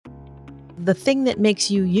The thing that makes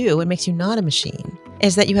you you and makes you not a machine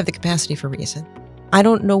is that you have the capacity for reason. I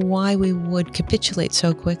don't know why we would capitulate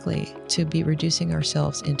so quickly to be reducing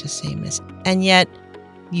ourselves into sameness. And yet,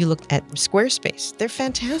 you look at Squarespace, they're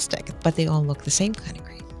fantastic, but they all look the same kind of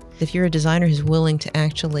great. If you're a designer who's willing to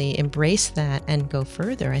actually embrace that and go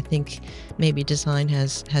further, I think maybe design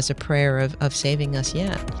has a prayer of saving us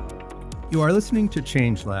yet. You are listening to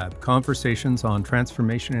Change Lab, Conversations on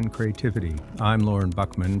Transformation and Creativity. I'm Lauren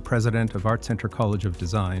Buckman, president of Art Center College of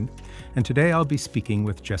Design, and today I'll be speaking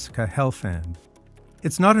with Jessica Helfand.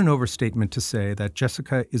 It's not an overstatement to say that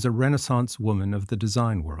Jessica is a Renaissance woman of the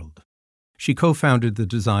design world. She co-founded the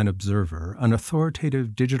Design Observer, an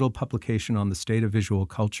authoritative digital publication on the state of visual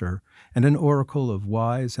culture and an oracle of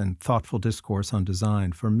wise and thoughtful discourse on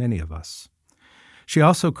design for many of us. She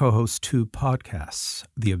also co-hosts 2 podcasts,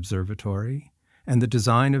 The Observatory and The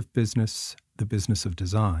Design of Business, The Business of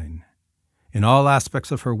Design. In all aspects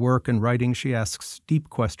of her work and writing, she asks deep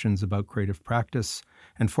questions about creative practice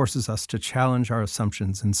and forces us to challenge our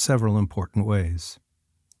assumptions in several important ways.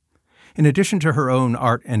 In addition to her own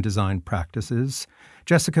art and design practices,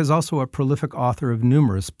 Jessica is also a prolific author of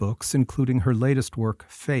numerous books, including her latest work,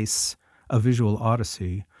 Face, A Visual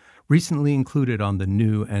Odyssey, recently included on the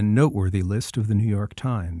new and noteworthy list of the New York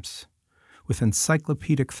Times. With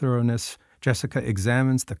encyclopedic thoroughness, Jessica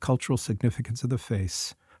examines the cultural significance of the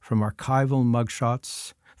face, from archival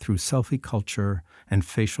mugshots through selfie culture and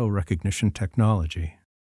facial recognition technology.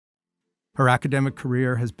 Her academic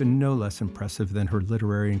career has been no less impressive than her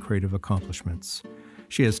literary and creative accomplishments.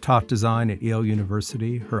 She has taught design at Yale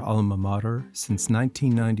University, her alma mater, since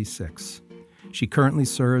 1996. She currently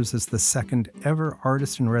serves as the second ever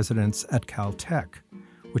artist in residence at Caltech,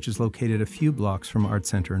 which is located a few blocks from Art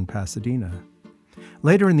Center in Pasadena.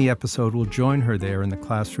 Later in the episode, we'll join her there in the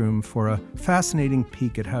classroom for a fascinating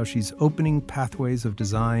peek at how she's opening pathways of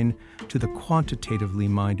design to the quantitatively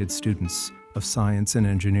minded students of science and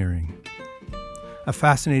engineering. A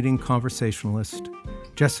fascinating conversationalist,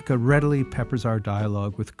 Jessica readily peppers our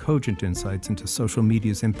dialogue with cogent insights into social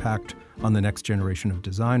media's impact on the next generation of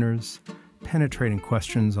designers, penetrating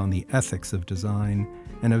questions on the ethics of design,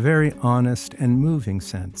 and a very honest and moving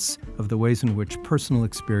sense of the ways in which personal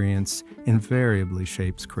experience invariably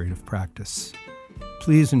shapes creative practice.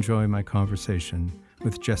 Please enjoy my conversation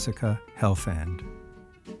with Jessica Helfand.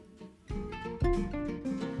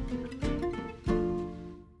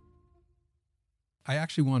 I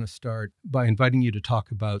actually want to start by inviting you to talk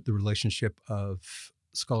about the relationship of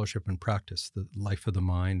scholarship and practice, the life of the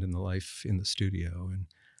mind and the life in the studio, and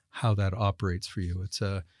how that operates for you.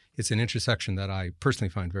 It's an intersection that I personally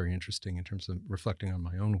find very interesting in terms of reflecting on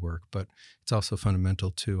my own work, but it's also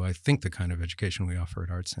fundamental to, I think, the kind of education we offer at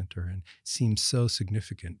Art Center, and seems so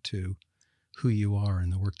significant to who you are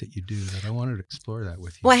and the work that you do that I wanted to explore that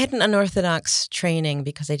with you. Well, I had an unorthodox training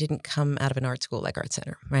because I didn't come out of an art school like Art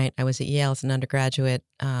Center, right? I was at Yale as an undergraduate,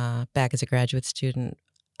 back as a graduate student.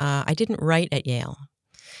 I didn't write at Yale.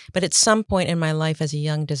 But at some point in my life as a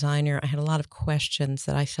young designer, I had a lot of questions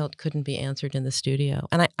that I felt couldn't be answered in the studio.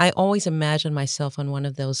 And I always imagined myself on one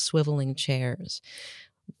of those swiveling chairs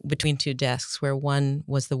between 2 desks, where one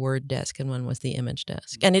was the word desk and one was the image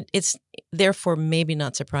desk. And it's therefore maybe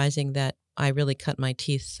not surprising that I really cut my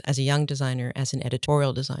teeth as a young designer, as an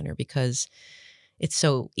editorial designer, because it's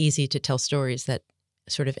so easy to tell stories that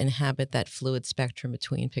sort of inhabit that fluid spectrum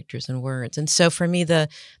between pictures and words. And so for me, the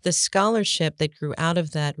scholarship that grew out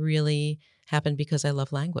of that really happened because I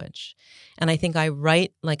love language. And I think I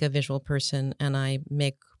write like a visual person and I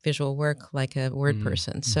make visual work like a word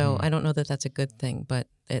person. So I don't know that that's a good thing, but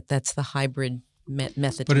that's the hybrid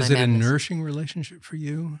method. But is it a nourishing relationship for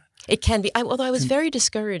you? It can be. Although I was very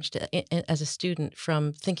discouraged as a student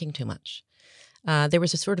from thinking too much. There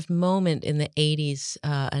was a sort of moment in the 80s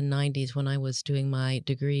and 90s when I was doing my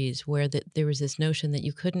degrees where there was this notion that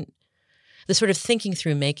you couldn't, the sort of thinking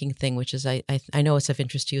through making thing, which is I know it's of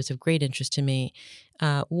interest to you, it's of great interest to me,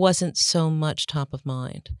 wasn't so much top of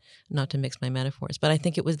mind, not to mix my metaphors. But I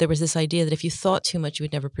think there was this idea that if you thought too much, you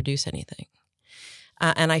would never produce anything.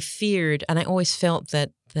 And I feared, and I always felt that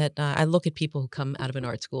I look at people who come out of an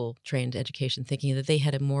art school trained education thinking that they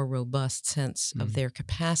had a more robust sense of their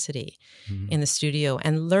capacity in the studio.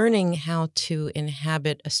 And learning how to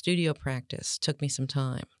inhabit a studio practice took me some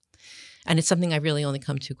time. And it's something I've really only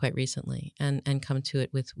come to quite recently, and come to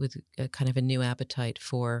it with a kind of a new appetite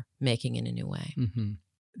for making in a new way. Mm-hmm.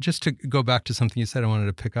 Just to go back to something you said I wanted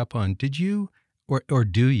to pick up on, did you or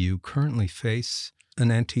do you currently face an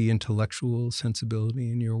anti-intellectual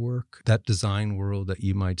sensibility in your work, that design world that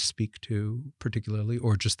you might speak to particularly,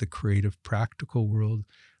 or just the creative practical world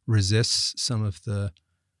resists some of the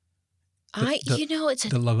It's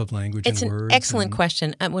the love of language it's and an words. excellent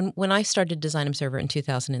question. When I started Design Observer in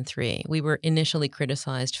 2003, we were initially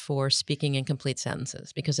criticized for speaking in complete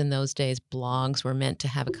sentences because in those days blogs were meant to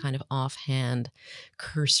have a kind of offhand,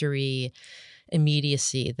 cursory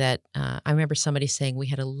immediacy that I remember somebody saying we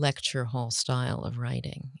had a lecture hall style of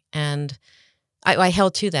writing. And I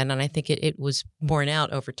held to that, and I think it was borne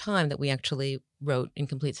out over time that we actually wrote in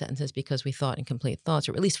complete sentences because we thought in complete thoughts,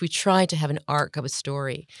 or at least we tried to have an arc of a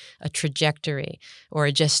story, a trajectory, or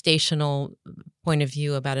a gestational point of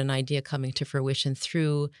view about an idea coming to fruition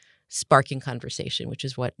through sparking conversation, which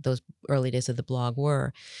is what those early days of the blog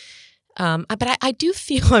were. But I do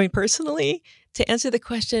feel, personally, to answer the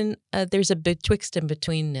question, there's a betwixt and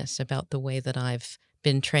betweenness about the way that I've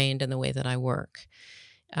been trained and the way that I work.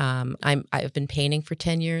 I've been painting for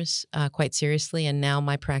 10 years, quite seriously, and now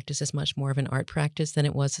my practice is much more of an art practice than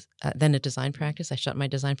it was than a design practice. I shut my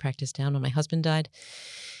design practice down when my husband died.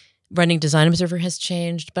 Running Design Observer has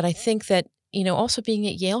changed, but I think that also being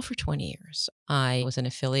at Yale for 20 years, I was an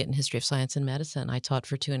affiliate in History of Science and Medicine. I taught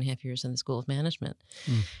for 2.5 years in the School of Management.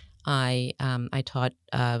 I taught.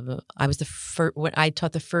 I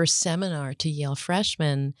taught the first seminar to Yale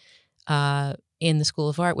freshmen. In the School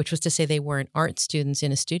of Art, which was to say they weren't art students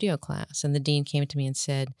in a studio class. And the dean came to me and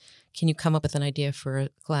said, can you come up with an idea for a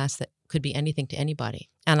class that could be anything to anybody?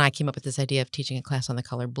 And I came up with this idea of teaching a class on the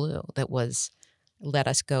color blue that was, let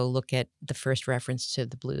us go look at the first reference to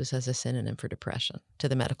the blues as a synonym for depression to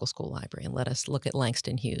the medical school library. And let us look at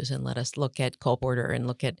Langston Hughes and let us look at Cole Porter and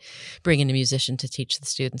look at bringing a musician to teach the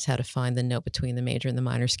students how to find the note between the major and the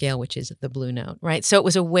minor scale, which is the blue note, right? So it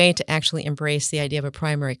was a way to actually embrace the idea of a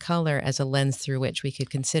primary color as a lens through which we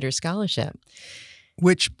could consider scholarship.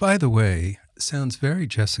 Which, by the way, sounds very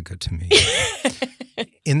Jessica to me.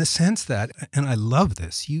 In the sense that, and I love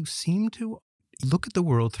this, you seem to look at the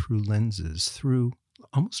world through lenses, through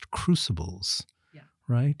almost crucibles,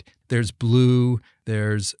 right? There's blue,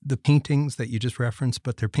 there's the paintings that you just referenced,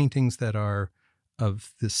 but they're paintings that are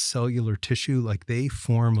of this cellular tissue, like they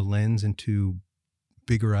form a lens into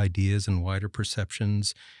bigger ideas and wider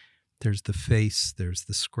perceptions. There's the face, there's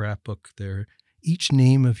the scrapbook there. Each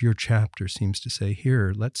name of your chapter seems to say,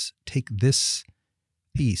 here, let's take this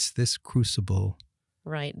piece, this crucible.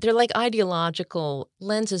 Right. They're like ideological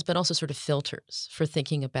lenses, but also sort of filters for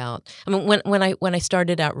thinking about. When I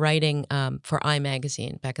started out writing for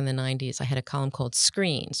iMagazine back in the 90s, I had a column called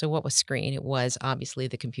Screen. So what was Screen? It was obviously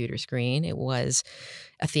the computer screen. It was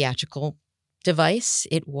a theatrical device.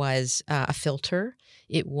 It was a filter.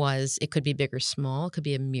 It could be big or small. It could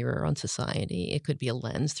be a mirror on society. It could be a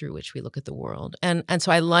lens through which we look at the world. And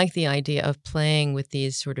so I like the idea of playing with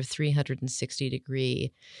these sort of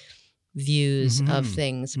 360-degree views of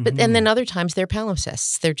things. But and then other times they're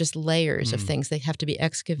palimpsests. They're just layers of things. They have to be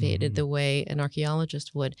excavated the way an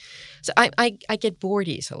archaeologist would. So I get bored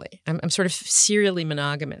easily. I'm sort of serially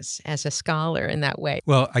monogamous as a scholar in that way.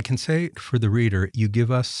 Well, I can say for the reader, you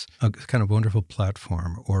give us a kind of wonderful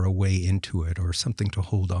platform or a way into it or something to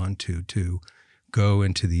hold on to go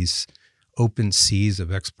into these open seas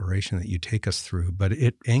of exploration that you take us through, but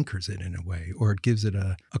it anchors it in a way, or it gives it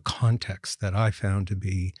a context that I found to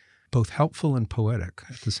be both helpful and poetic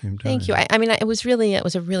at the same time. Thank you. It was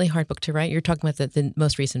a really hard book to write. You're talking about the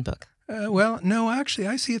most recent book. Well, no, actually,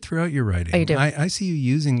 I see it throughout your writing. Oh, you do? I see you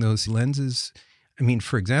using those lenses.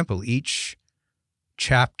 For example, each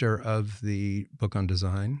chapter of the book on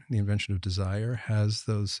design, The Invention of Desire, has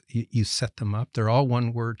those, you set them up. They're all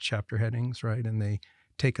one-word chapter headings, right? And they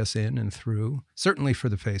take us in and through, certainly for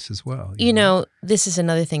the face as well. You know, this is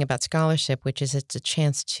another thing about scholarship, which is it's a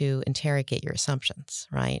chance to interrogate your assumptions,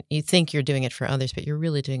 right? You think you're doing it for others, but you're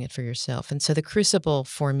really doing it for yourself. And so The Crucible,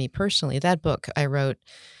 for me personally, that book I wrote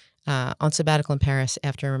on sabbatical in Paris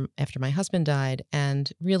after my husband died,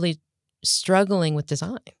 and really struggling with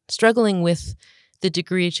design, struggling with the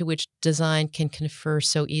degree to which design can confer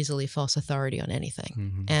so easily false authority on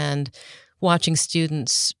anything. And watching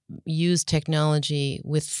students use technology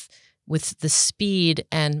with the speed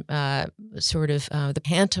and the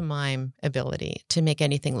pantomime ability to make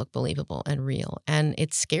anything look believable and real. And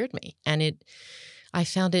it scared me. And I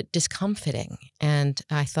found it discomfiting. And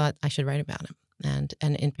I thought I should write about it. And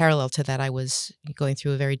in parallel to that, I was going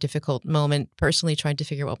through a very difficult moment personally, trying to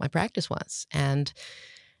figure out what my practice was. And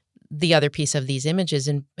the other piece of these images,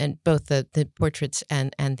 and both the portraits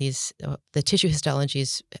and these the tissue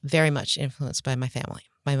histologies, very much influenced by my family,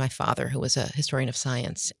 by my father, who was a historian of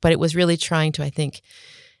science. But it was really trying to, I think,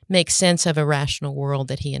 make sense of a rational world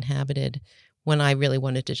that he inhabited when I really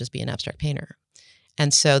wanted to just be an abstract painter.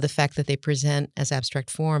 And so the fact that they present as abstract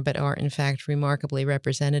form, but are in fact remarkably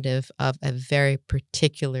representative of a very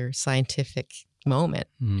particular scientific moment,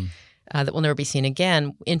 that will never be seen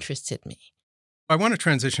again interested me. I want to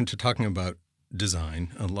transition to talking about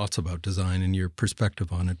design, lots about design and your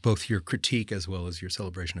perspective on it, both your critique as well as your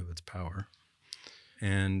celebration of its power.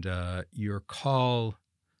 And your call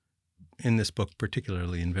in this book,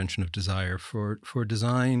 particularly Invention of Desire, for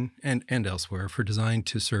design and elsewhere, for design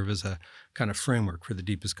to serve as a kind of framework for the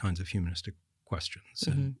deepest kinds of humanistic questions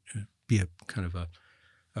and be a kind of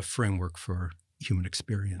a framework for human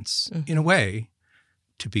experience. In a way,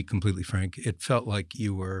 to be completely frank, it felt like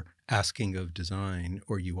you were asking of design,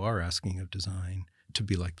 or you are asking of design, to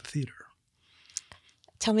be like the theater.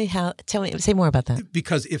 Say more about that.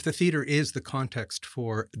 Because if the theater is the context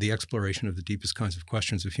for the exploration of the deepest kinds of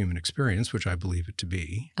questions of human experience, which I believe it to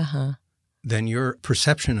be, then your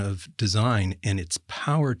perception of design and its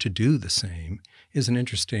power to do the same is an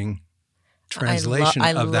interesting translation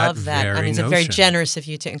of that very notion. I mean, it's very generous of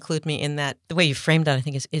you to include me in that. The way you framed it, I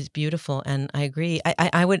think, is beautiful, and I agree.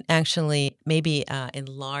 I would actually maybe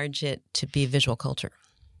enlarge it to be visual culture,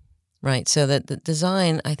 right? So that the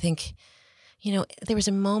design, I think, there was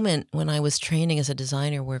a moment when I was training as a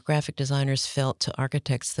designer where graphic designers felt to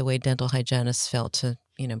architects the way dental hygienists felt to,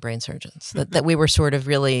 brain surgeons, that we were sort of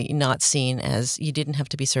really not seen as, you didn't have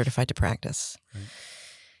to be certified to practice. Right.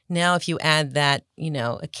 Now, if you add that,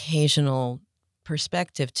 occasional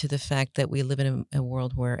perspective to the fact that we live in a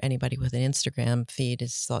world where anybody with an Instagram feed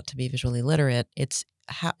is thought to be visually literate, it's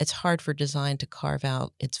hard for design to carve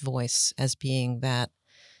out its voice as being that,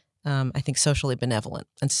 I think, socially benevolent.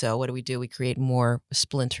 And so what do? We create more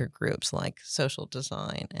splinter groups like social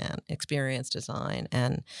design and experience design.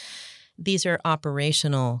 And these are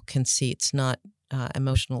operational conceits, not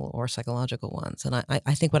emotional or psychological ones. And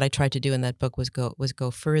I think what I tried to do in that book was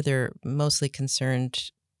go further, mostly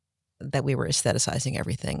concerned that we were aestheticizing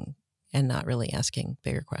everything and not really asking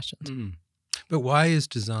bigger questions. Mm. But why is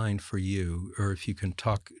design for you, or if you can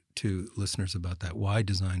talk to listeners about that, why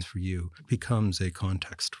design for you becomes a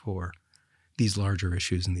context for these larger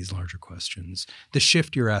issues and these larger questions? The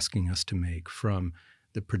shift you're asking us to make from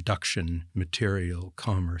the production, material,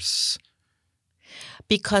 commerce.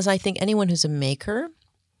 Because I think anyone who's a maker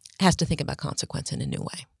has to think about consequence in a new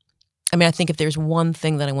way. I mean, I think if there's one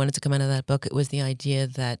thing that I wanted to come out of that book, it was the idea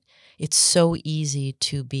that it's so easy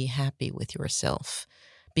to be happy with yourself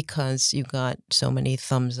because you got so many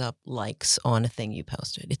thumbs up likes on a thing you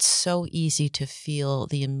posted. It's so easy to feel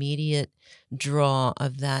the immediate draw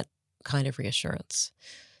of that kind of reassurance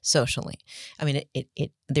socially. I mean,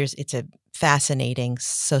 it's a fascinating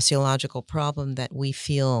sociological problem that we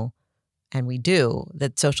feel, and we do,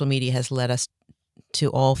 that social media has led us to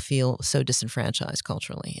all feel so disenfranchised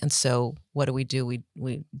culturally. And so what do?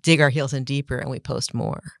 We dig our heels in deeper and we post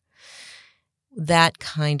more. That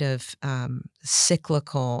kind of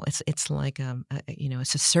cyclical, it's like,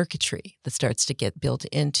 it's a circuitry that starts to get built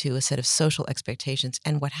into a set of social expectations.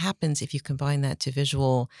 And what happens if you combine that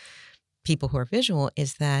to people who are visual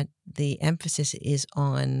is that the emphasis is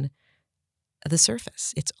on the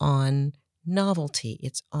surface. It's on novelty.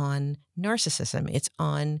 It's on narcissism. It's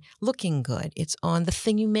on looking good. It's on the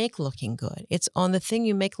thing you make looking good. It's on the thing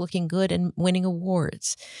you make looking good and winning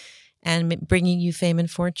awards and bringing you fame and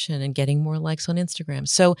fortune and getting more likes on Instagram.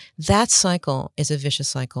 So that cycle is a vicious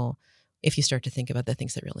cycle if you start to think about the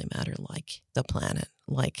things that really matter, like the planet,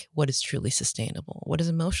 like what is truly sustainable, what is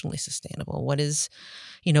emotionally sustainable, what is,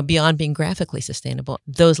 beyond being graphically sustainable.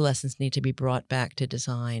 Those lessons need to be brought back to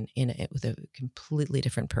design with a completely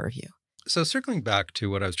different purview. So circling back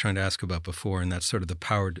to what I was trying to ask about before, and that's sort of the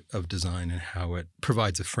power of design and how it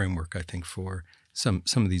provides a framework, I think, for some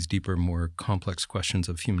of these deeper, more complex questions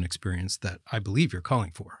of human experience that I believe you're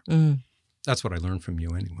calling for. Mm. That's what I learned from you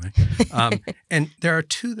anyway. And there are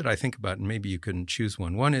two that I think about, and maybe you can choose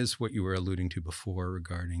one. One is what you were alluding to before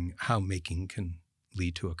regarding how making can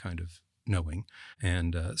lead to a kind of knowing,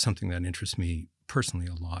 and something that interests me personally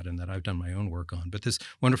a lot and that I've done my own work on. But this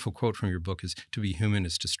wonderful quote from your book is, "To be human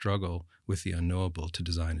is to struggle with the unknowable. To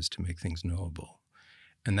design is to make things knowable."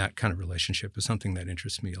 And that kind of relationship is something that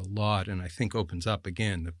interests me a lot and I think opens up,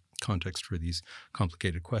 again, the context for these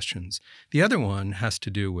complicated questions. The other one has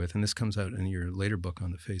to do with, and this comes out in your later book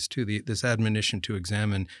on the Face too, this admonition to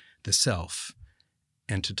examine the self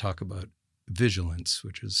and to talk about vigilance,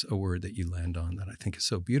 which is a word that you land on that I think is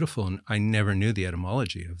so beautiful. And I never knew the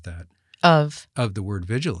etymology of that. Of the word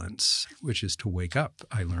vigilance, which is to wake up,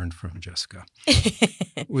 I learned from Jessica.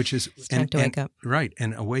 Which is it's time to wake up. Right.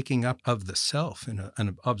 And a waking up of the self and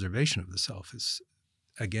an observation of the self is,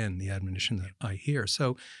 again, the admonition that I hear.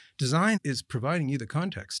 So design is providing you the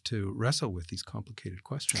context to wrestle with these complicated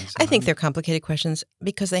questions. I think they're complicated questions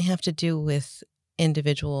because they have to do with an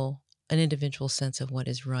individual sense of what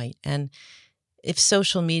is right. And if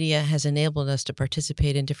social media has enabled us to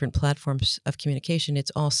participate in different platforms of communication,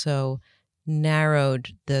 it's also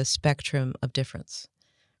narrowed the spectrum of difference,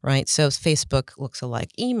 right? So Facebook looks alike,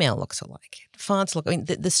 email looks alike, fonts look, I mean,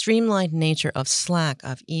 the streamlined nature of Slack,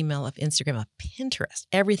 of email, of Instagram, of Pinterest,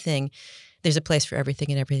 everything, there's a place for everything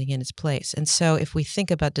and everything in its place. And so if we think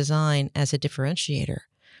about design as a differentiator,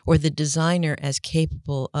 or the designer as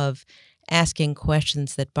capable of asking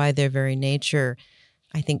questions that by their very nature,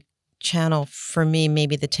 I think, channel for me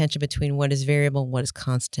maybe the tension between what is variable and what is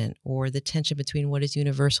constant, or the tension between what is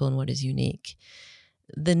universal and what is unique.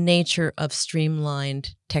 The nature of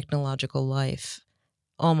streamlined technological life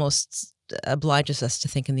almost obliges us to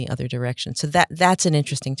think in the other direction. So that's an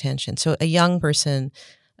interesting tension. So a young person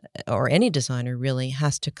or any designer really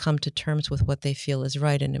has to come to terms with what they feel is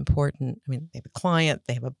right and important. I mean, they have a client,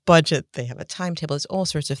 they have a budget, they have a timetable. There's all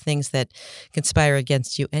sorts of things that conspire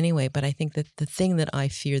against you anyway. But I think that the thing that I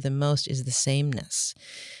fear the most is the sameness,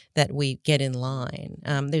 that we get in line.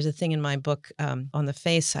 There's a thing in my book, On the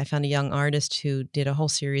Face, I found a young artist who did a whole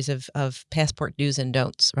series of passport do's and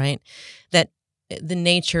don'ts, right? That the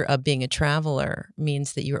nature of being a traveler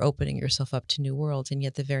means that you're opening yourself up to new worlds, and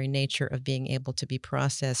yet the very nature of being able to be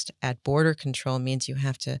processed at border control means you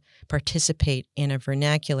have to participate in a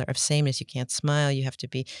vernacular of sameness. You can't smile, you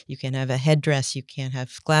can't have a headdress, you can't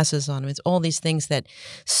have glasses on. It's all these things that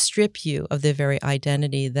strip you of the very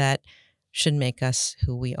identity that should make us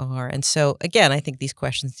who we are. And so, again, I think these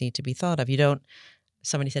questions need to be thought of.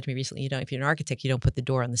 Somebody said to me recently, if you're an architect, you don't put the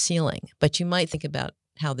door on the ceiling, but you might think about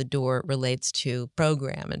how the door relates to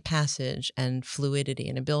program and passage and fluidity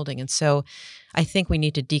in a building. And so I think we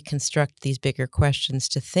need to deconstruct these bigger questions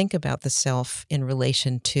to think about the self in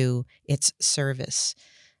relation to its service,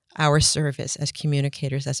 our service as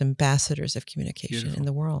communicators, as ambassadors of communication Beautiful. In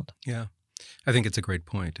the world. Yeah, I think it's a great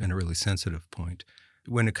point and a really sensitive point.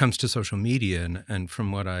 When it comes to social media, and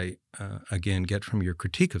from what I, again, get from your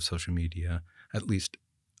critique of social media, at least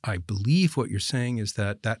I believe what you're saying is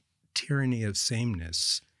that tyranny of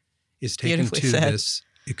sameness is taken to this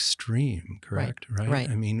extreme, correct? Right.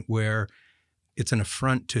 I mean, where it's an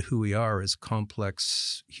affront to who we are as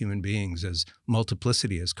complex human beings, as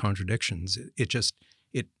multiplicity, as contradictions.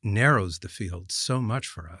 It narrows the field so much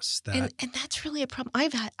for us that, and that's really a problem.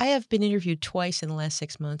 I have been interviewed twice in the last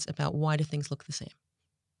 6 months about why do things look the same?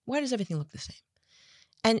 Why does everything look the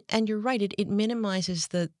same? And you're right. It minimizes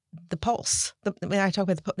the pulse. When I talk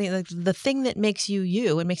about the thing that makes you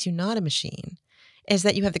you and makes you not a machine is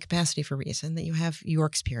that you have the capacity for reason, that you have your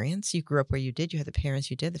experience. You grew up where you did. You had the parents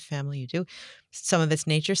you did, the family you do. Some of it's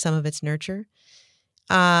nature, some of it's nurture.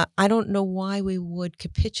 I don't know why we would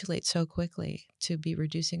capitulate so quickly to be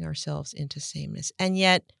reducing ourselves into sameness. And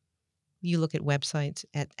yet you look at websites,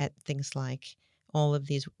 at things like all of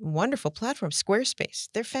these wonderful platforms, Squarespace,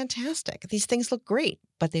 they're fantastic. These things look great,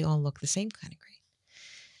 but they all look the same kind of great.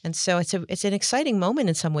 And so it's an exciting moment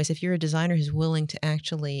in some ways. If you're a designer who's willing to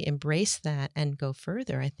actually embrace that and go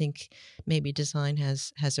further, I think maybe design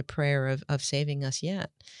has a prayer of saving us yet,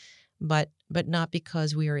 but not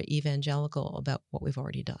because we are evangelical about what we've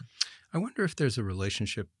already done. I wonder if there's a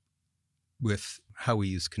relationship with how we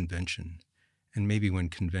use convention. And maybe when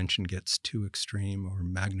convention gets too extreme or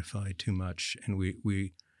magnified too much and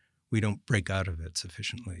we don't break out of it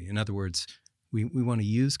sufficiently. In other words, we want to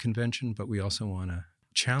use convention, but we also want to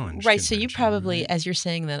challenge Right. So you probably, right? As you're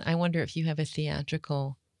saying that, I wonder if you have a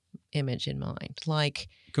theatrical image in mind. Like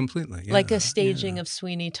completely. Yeah, like a staging of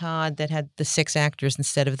Sweeney Todd that had the 6 actors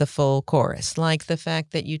instead of the full chorus. Like the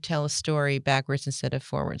fact that you tell a story backwards instead of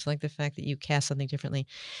forwards. Like the fact that you cast something differently.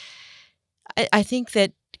 I think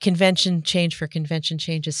that convention change for convention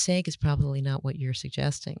change's sake is probably not what you're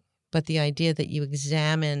suggesting. But the idea that you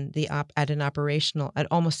examine at an operational,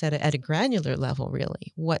 almost at a granular level,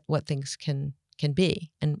 really, what things can be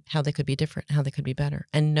and how they could be different, how they could be better,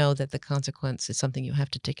 and know that the consequence is something you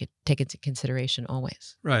have to take into consideration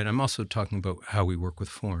always. Right. I'm also talking about how we work with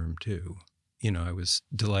form, too. I was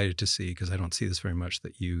delighted to see, because I don't see this very much,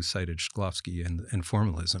 that you cited Shklovsky and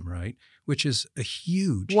formalism, right? Which is a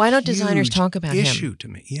huge, why don't designers talk about issue him? To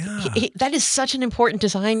me. Yeah. That is such an important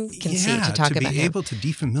design conceit to talk about him. To be able to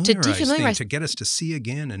defamiliarize things, to get us to see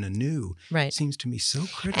again and anew, right, seems to me so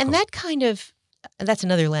critical. And that's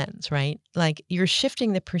another lens, right? Like you're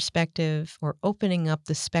shifting the perspective or opening up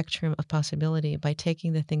the spectrum of possibility by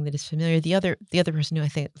taking the thing that is familiar. The other person who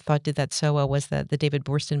I thought did that so well was the David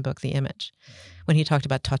Boorstin book, The Image, when he talked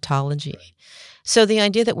about tautology. Right. So the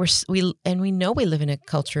idea that we know we live in a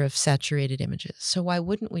culture of saturated images. So why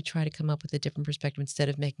wouldn't we try to come up with a different perspective instead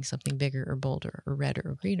of making something bigger or bolder or redder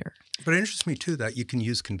or greener? But it interests me too that you can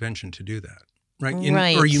use convention to do that, right?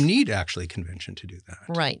 Right. Or you need actually convention to do that.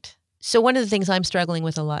 Right. So one of the things I'm struggling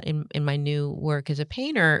with a lot in my new work as a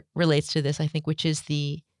painter relates to this, I think, which is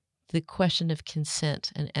the question of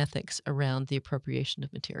consent and ethics around the appropriation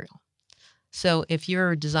of material. So if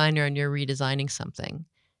you're a designer and you're redesigning something,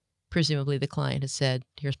 presumably the client has said,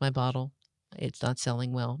 here's my bottle. It's not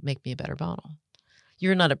selling well. Make me a better bottle.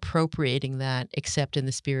 You're not appropriating that except in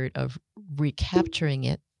the spirit of recapturing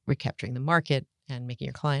it, recapturing the market, and making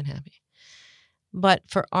your client happy. But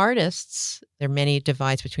for artists, there are many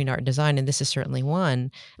divides between art and design, and this is certainly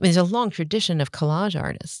one. I mean, there's a long tradition of collage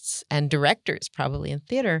artists and directors, probably in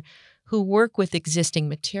theater, who work with existing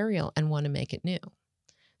material and want to make it new.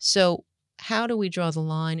 So how do we draw the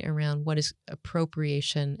line around what is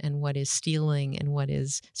appropriation and what is stealing and what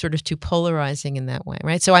is sort of too polarizing in that way,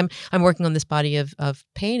 right? So I'm working on this body of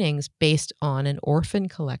paintings based on an orphan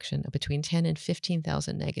collection of between 10 and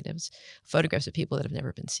 15,000 negatives, photographs of people that have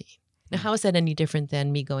never been seen. Now, how is that any different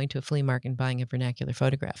than me going to a flea market and buying a vernacular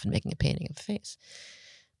photograph and making a painting of a face?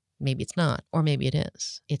 Maybe it's not, or maybe it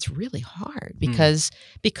is. It's really hard because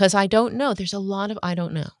I don't know. There's a lot of I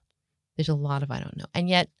don't know. And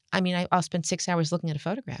yet, I mean, I'll spend 6 hours looking at a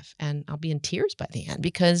photograph and I'll be in tears by the end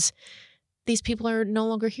because these people are no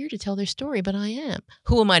longer here to tell their story, but I am.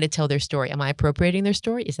 Who am I to tell their story? Am I appropriating their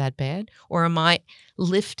story? Is that bad? Or am I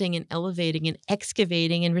lifting and elevating and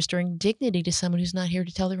excavating and restoring dignity to someone who's not here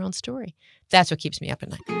to tell their own story? That's what keeps me up at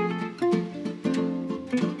night.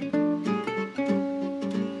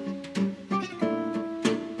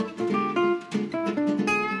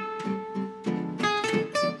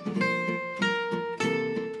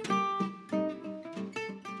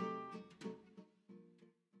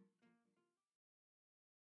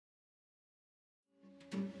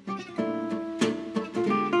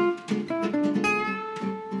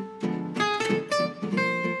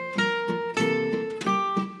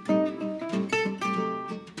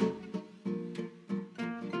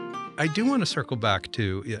 I do want to circle back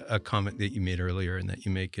to a comment that you made earlier and that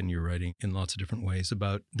you make in your writing in lots of different ways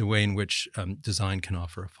about the way in which design can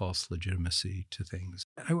offer a false legitimacy to things.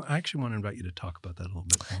 I actually want to invite you to talk about that a little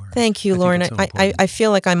bit more. Thank you, Lauren. I feel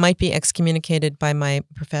like I might be excommunicated by my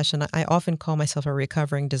profession. I often call myself a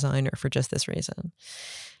recovering designer for just this reason.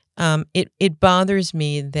 It bothers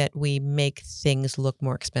me that we make things look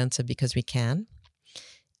more expensive because we can.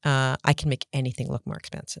 I can make anything look more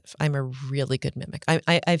expensive. I'm a really good mimic.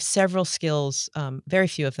 I have several skills, very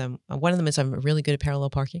few of them. One of them is I'm really good at parallel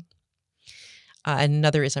parking.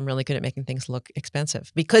 Another is I'm really good at making things look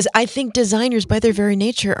expensive because I think designers, by their very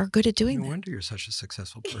nature, are good at doing that. No wonder you're such a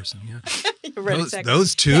successful person. Yeah, You're right, exactly.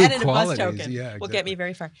 Those two qualities, yeah, exactly. will get me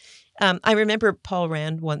very far. I remember Paul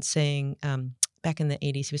Rand once saying back in the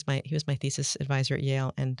 80s, he was my thesis advisor at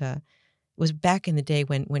Yale, and it was back in the day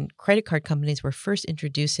when credit card companies were first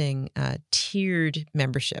introducing tiered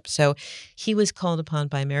membership. So he was called upon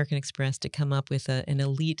by American Express to come up with an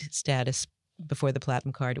elite status before the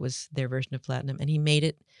Platinum card. It was their version of Platinum. And he made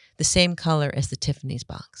it the same color as the Tiffany's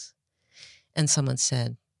box. And someone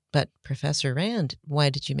said, but Professor Rand, why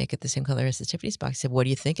did you make it the same color as the Tiffany's box? He said, what do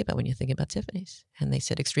you think about when you think about Tiffany's? And they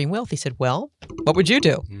said, extreme wealth. He said, well, what would you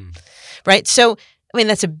do? Right? So I mean,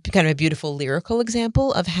 that's a kind of a beautiful lyrical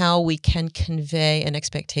example of how we can convey an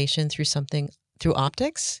expectation through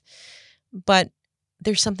optics, but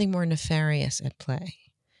there's something more nefarious at play,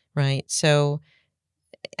 right? So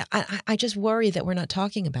I just worry that we're not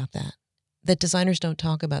talking about that designers don't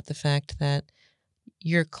talk about the fact that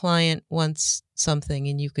your client wants something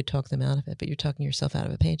and you could talk them out of it, but you're talking yourself out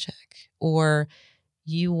of a paycheck. Or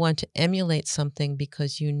you want to emulate something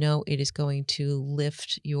because you know it is going to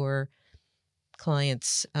lift your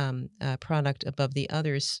client's product above the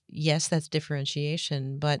others. Yes, that's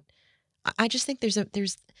differentiation, but I just think there's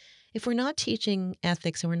if we're not teaching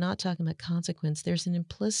ethics and we're not talking about consequence, there's an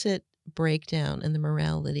implicit breakdown in the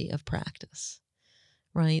morality of practice,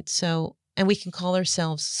 right? So, and we can call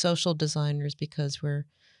ourselves social designers because we're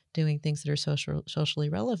doing things that are socially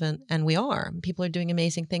relevant, and we are. People are doing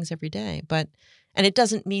amazing things every day, and it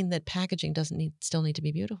doesn't mean that packaging still need to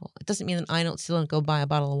be beautiful. It doesn't mean that I still don't go buy a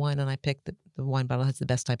bottle of wine and I pick the wine bottle that has the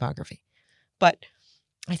best typography. But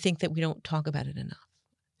I think that we don't talk about it enough.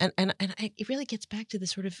 And it really gets back to the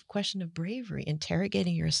sort of question of bravery,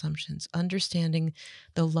 interrogating your assumptions, understanding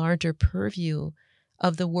the larger purview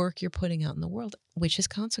of the work you're putting out in the world, which is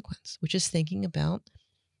consequence, which is thinking about,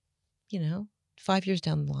 5 years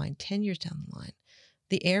down the line, 10 years down the line,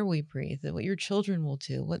 the air we breathe, what your children will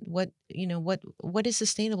do, what is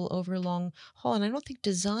sustainable over a long haul. And I don't think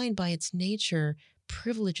design by its nature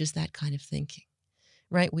privileges that kind of thinking,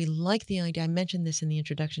 right? We like the idea. I mentioned this in the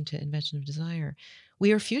introduction to Invention of Desire.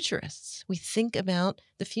 We are futurists. We think about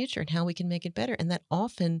the future and how we can make it better. And that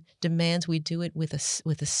often demands we do it with a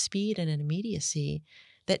speed and an immediacy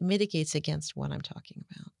that mitigates against what I'm talking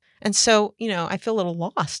about. And so, I feel a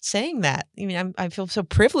little lost saying that. I mean, I feel so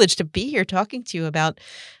privileged to be here talking to you about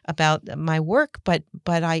my work, but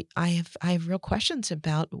I have real questions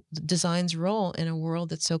about design's role in a world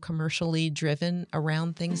that's so commercially driven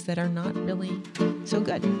around things that are not really so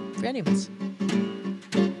good for any of us.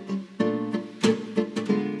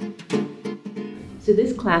 So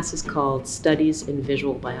this class is called Studies in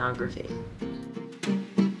Visual Biography.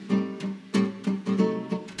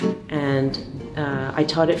 And I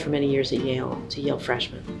taught it for many years at Yale to Yale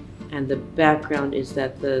freshmen. And the background is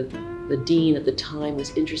that the dean at the time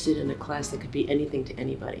was interested in a class that could be anything to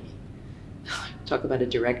anybody. Talk about a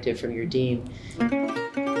directive from your dean.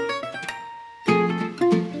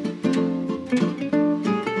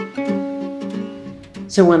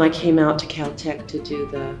 So when I came out to Caltech to do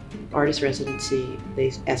the artist residency,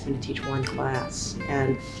 they asked me to teach one class.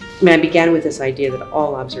 And I began with this idea that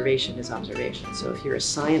all observation is observation. So if you're a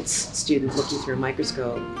science student looking through a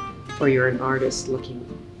microscope, or you're an artist looking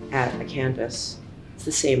at a canvas, it's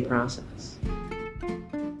the same process.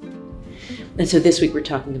 And so this week we're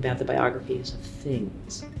talking about the biographies of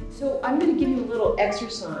things. So I'm going to give you a little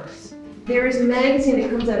exercise. There is a magazine that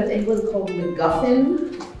comes out of England called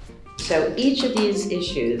MacGuffin. So each of these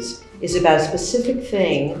issues is about a specific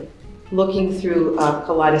thing looking through a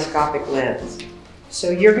kaleidoscopic lens. So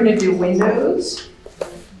you're going to do windows,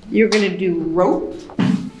 you're going to do rope,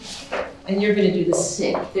 and you're going to do the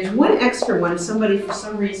sink. There's one extra one if somebody for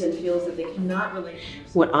some reason feels that they cannot relate.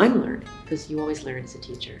 What I'm learning, because you always learn as a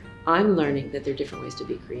teacher, I'm learning that there are different ways to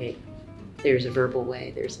be creative. There's a verbal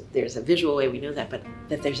way, there's a visual way, we know that, but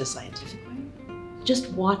that there's a scientific way.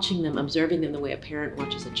 Just watching them, observing them the way a parent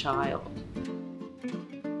watches a child.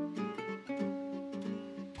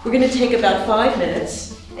 We're going to take about 5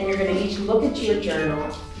 minutes, and you're going to each look at your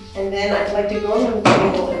journal, and then I'd like to go around the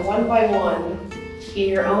table and one by one, in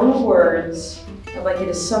your own words, I'd like you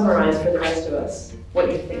to summarize for the rest of us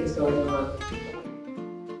what you think is going on.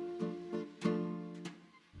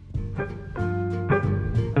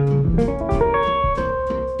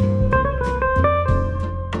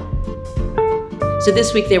 So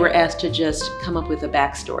this week they were asked to just come up with a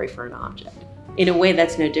backstory for an object. In a way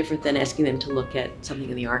that's no different than asking them to look at something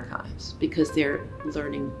in the archives, because they're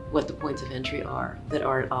learning what the points of entry are that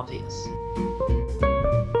aren't obvious.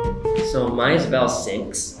 So mine is about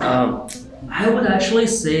sinks. I would actually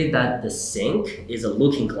say that the sink is a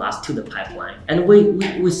looking glass to the pipeline. And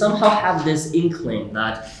we somehow have this inkling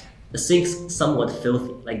that the sink's somewhat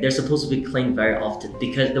filthy. Like they're supposed to be cleaned very often,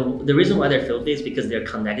 because the reason why they're filthy is because they're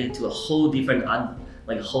connected to a whole different,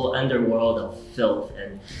 whole underworld of filth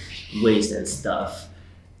and waste and stuff.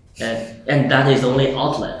 And that is the only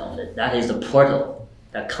outlet of it. That is the portal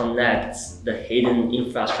that connects the hidden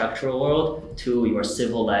infrastructural world to your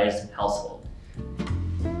civilized household.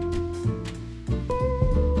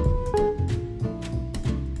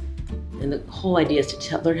 And the whole idea is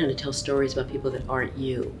to learn how to tell stories about people that aren't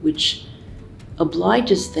you, which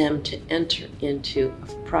obliges them to enter into a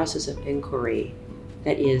process of inquiry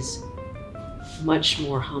that is much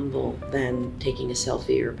more humble than taking a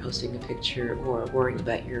selfie or posting a picture or worrying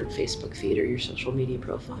about your Facebook feed or your social media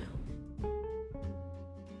profile.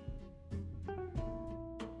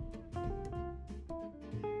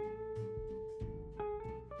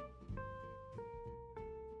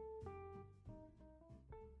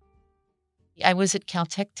 I was at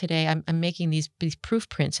Caltech today. I'm making these proof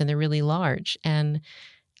prints, and they're really large. And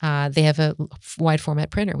they have a wide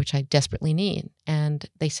format printer, which I desperately need. And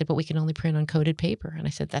they said, but we can only print on coated paper. And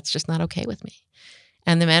I said, that's just not okay with me.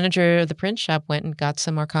 And the manager of the print shop went and got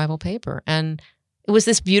some archival paper. And it was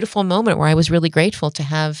this beautiful moment where I was really grateful to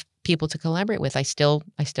have people to collaborate with. I still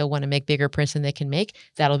want to make bigger prints than they can make.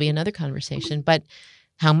 That'll be another conversation. But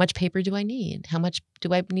how much paper do I need? How much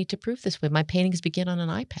do I need to proof this with? My paintings begin on an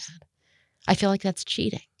iPad. I feel like that's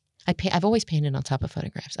cheating. I've always painted on top of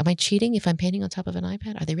photographs. Am I cheating if I'm painting on top of an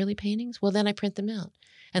iPad? Are they really paintings? Well, then I print them out.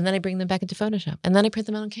 And then I bring them back into Photoshop. And then I print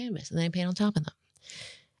them out on canvas. And then I paint on top of them.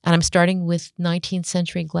 And I'm starting with 19th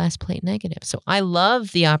century glass plate negatives. So I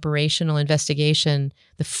love the operational investigation,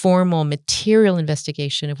 the formal material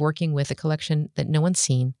investigation of working with a collection that no one's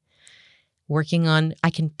seen. I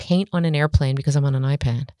can paint on an airplane because I'm on an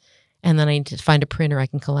iPad. And then I need to find a printer I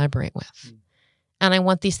can collaborate with. And I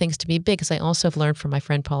want these things to be big, because I also have learned from my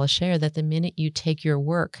friend Paula Scher that the minute you take your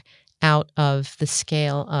work out of the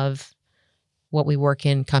scale of what we work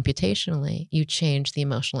in computationally, you change the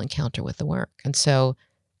emotional encounter with the work. And so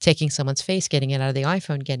taking someone's face, getting it out of the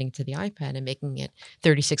iPhone, getting it to the iPad, and making it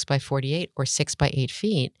 36 by 48 or 6 by 8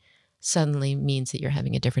 feet suddenly means that you're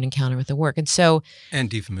having a different encounter with the work. And so... And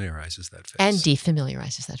defamiliarizes that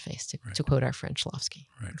face. To quote our friend Shklovsky.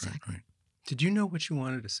 Right, exactly. Right. Did you know what you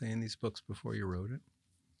wanted to say in these books before you wrote it?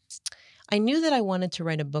 I knew that I wanted to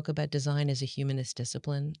write a book about design as a humanist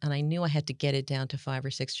discipline, and I knew I had to get it down to 5 or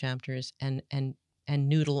 6 chapters and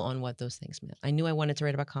noodle on what those things meant. I knew I wanted to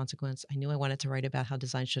write about consequence. I knew I wanted to write about how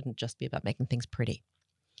design shouldn't just be about making things pretty.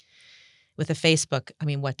 With a face book, I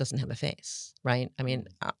mean, what doesn't have a face, right? I mean,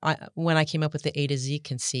 when I came up with the A to Z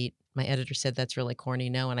conceit, my editor said, that's really corny,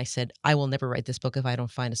 no. And I said, I will never write this book if I don't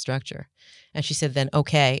find a structure. And she said, then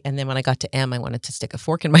okay. And then when I got to M, I wanted to stick a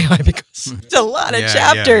fork in my eye because it's a lot of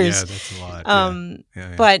chapters. Yeah, that's a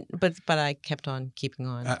lot. But I kept on keeping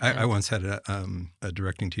on. I once had a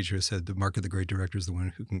directing teacher who said the mark of the great director is the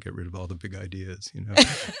one who can get rid of all the big ideas, you know.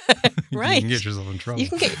 Right. You can get yourself in trouble.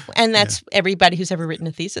 And that's everybody who's ever written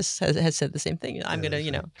a thesis has said the same thing. I'm going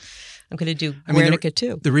to do Guernica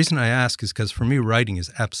too. The reason I ask is because for me, writing is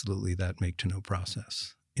absolutely that make-to-know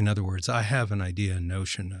process. In other words, I have an idea, a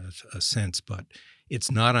notion, a sense, but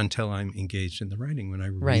it's not until I'm engaged in the writing when I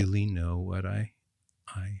really know what I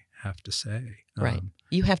have to say. Right.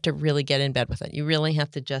 You have to really get in bed with it. You really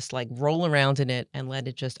have to just like roll around in it and let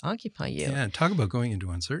it just occupy you. Yeah, and talk about going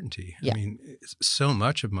into uncertainty. Yeah. I mean, so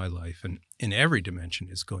much of my life and in every dimension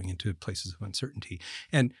is going into places of uncertainty.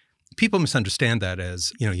 And people misunderstand that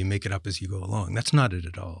as, you make it up as you go along. That's not it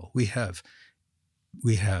at all. We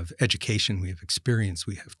have education, we have experience,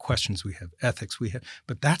 we have questions, we have ethics,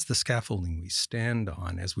 but that's the scaffolding we stand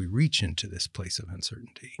on as we reach into this place of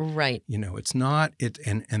uncertainty. Right. It's not it,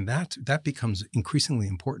 and that becomes increasingly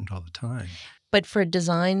important all the time. But for a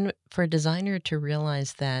designer to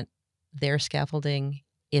realize that their scaffolding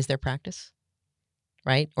is their practice,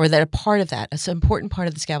 right? Or that a part of that, it's an important part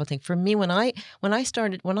of the scaffolding. For me, when I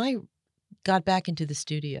got back into the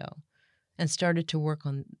studio and started to work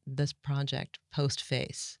on this project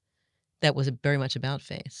post-face that was very much about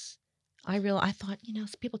face, I thought,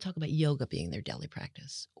 people talk about yoga being their daily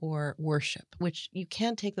practice or worship, which you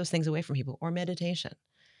can't take those things away from people, or meditation.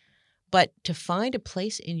 But to find a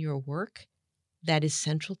place in your work that is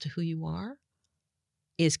central to who you are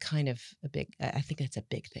is kind of I think that's a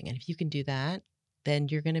big thing. And if you can do that, then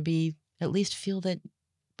you're going to at least feel that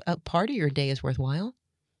a part of your day is worthwhile.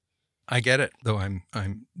 I get it, though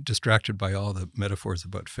I'm distracted by all the metaphors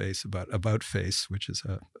about face, which is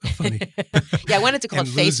a funny. Yeah, I wanted to call it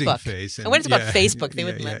Facebook. I wanted to call it Facebook. They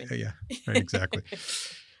wouldn't let me. Yeah, right, exactly.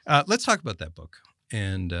 Let's talk about that book,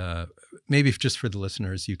 and maybe just for the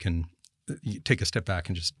listeners, you take a step back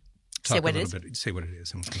and just talk a little bit. Say what it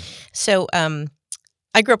is. So,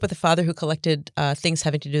 I grew up with a father who collected things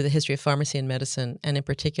having to do with the history of pharmacy and medicine, and in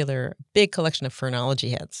particular, a big collection of phrenology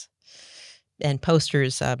heads. And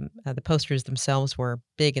posters, the posters themselves were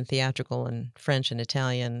big and theatrical in French and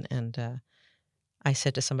Italian. And I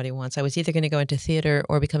said to somebody once, I was either going to go into theater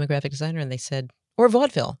or become a graphic designer. And they said, or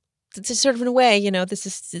vaudeville. It's sort of in a way, this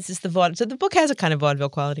is the vaudeville. So the book has a kind of vaudeville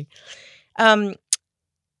quality.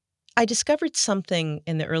 I discovered something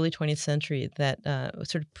in the early 20th century that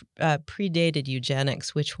sort of predated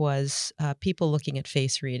eugenics, which was people looking at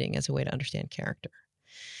face reading as a way to understand character.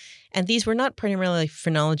 And these were not primarily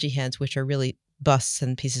phrenology heads, which are really busts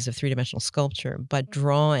and pieces of three-dimensional sculpture, but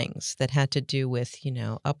drawings that had to do with,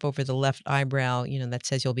 up over the left eyebrow, that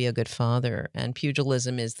says you'll be a good father, and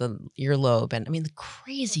pugilism is the earlobe, and the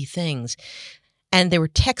crazy things. And there were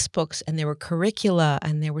textbooks, and there were curricula,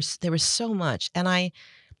 and there was so much. And I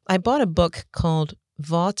bought a book called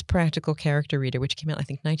Vaught's Practical Character Reader, which came out, I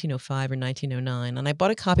think, 1905 or 1909. And I bought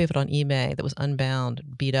a copy of it on eBay that was unbound,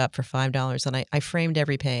 beat up for $5. And I framed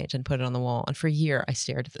every page and put it on the wall. And for a year, I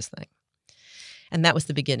stared at this thing. And that was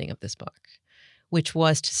the beginning of this book, which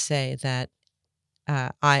was to say that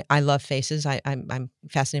I love faces. I'm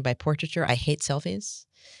fascinated by portraiture. I hate selfies.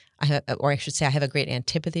 I have a great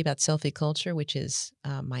antipathy about selfie culture, which is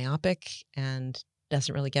myopic and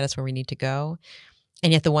doesn't really get us where we need to go.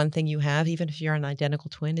 And yet the one thing you have, even if you're an identical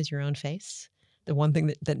twin, is your own face. The one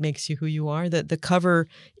thing that makes you who you are. The cover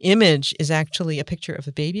image is actually a picture of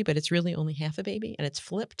a baby, but it's really only half a baby, and it's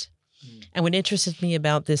flipped. Mm. And what interested me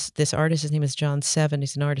about this artist, his name is John Seven,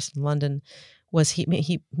 he's an artist in London, was he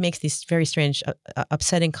makes these very strange,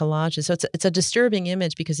 upsetting collages. So it's a disturbing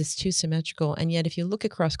image because it's too symmetrical. And yet if you look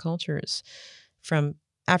across cultures, from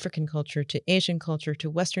African culture to Asian culture to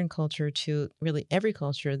Western culture to really every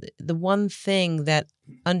culture, the one thing that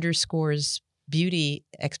underscores beauty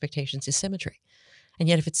expectations is symmetry. And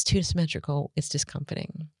yet if it's too symmetrical, it's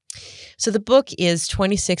discomforting. So the book is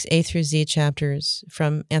 26 A through Z chapters,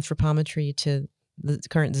 from anthropometry to the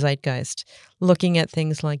current zeitgeist, looking at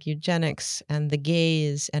things like eugenics and the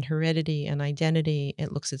gaze and heredity and identity.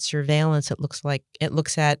 It looks at surveillance. It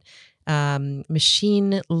looks at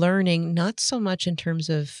machine learning, not so much in terms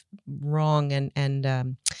of wrong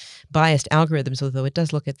and biased algorithms, although it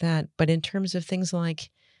does look at that, but in terms of things like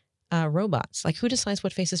robots. Like, who decides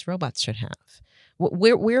what faces robots should have?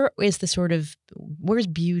 Where is the sort of, where's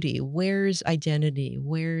beauty? Where's identity?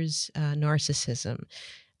 Where's narcissism?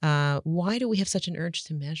 Why do we have such an urge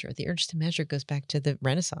to measure? The urge to measure goes back to the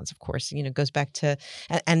Renaissance, of course, goes back to,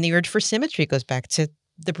 and the urge for symmetry goes back to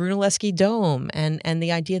the Brunelleschi dome and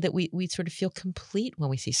the idea that we sort of feel complete when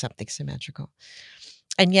we see something symmetrical.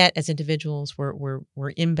 And yet, as individuals, we're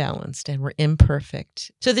imbalanced and we're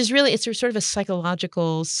imperfect. So it's sort of a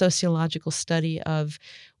psychological, sociological study of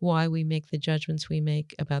why we make the judgments we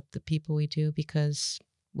make about the people we do, because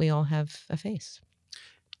we all have a face.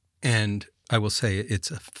 And I will say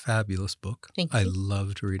it's a fabulous book. Thank you. I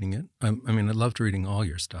loved reading it. I loved reading all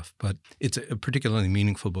your stuff, but it's a particularly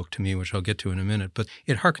meaningful book to me, which I'll get to in a minute. But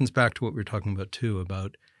it harkens back to what we were talking about, too,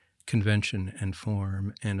 about convention and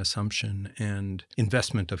form and assumption and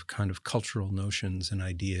investment of kind of cultural notions and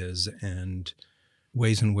ideas and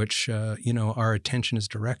ways in which, our attention is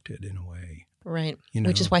directed in a way. Right.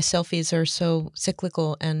 Which is why selfies are so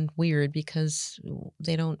cyclical and weird, because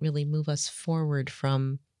they don't really move us forward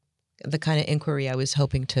from the kind of inquiry I was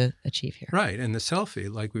hoping to achieve here. Right. And the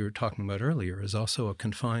selfie, like we were talking about earlier, is also a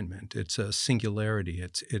confinement. It's a singularity.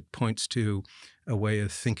 It points to a way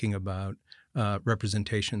of thinking about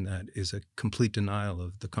representation that is a complete denial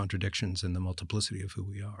of the contradictions and the multiplicity of who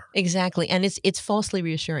we are. Exactly. And it's falsely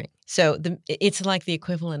reassuring. So it's like the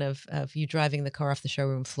equivalent of you driving the car off the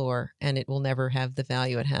showroom floor, and it will never have the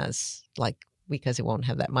value it has, because it won't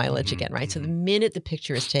have that mileage again, right? So the minute the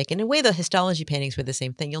picture is taken, in a way the histology paintings were the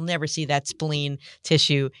same thing. You'll never see that spleen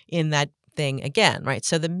tissue in that thing again, right?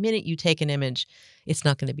 So the minute you take an image, it's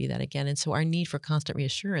not going to be that again. And so our need for constant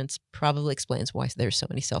reassurance probably explains why there's so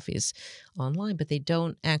many selfies online, but they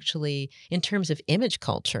don't actually, in terms of image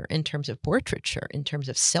culture, in terms of portraiture, in terms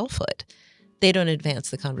of selfhood, they don't advance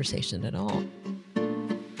the conversation at all.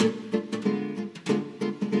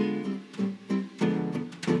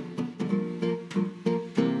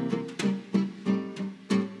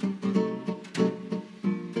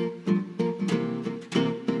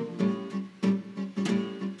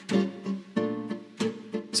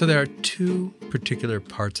 So there are two particular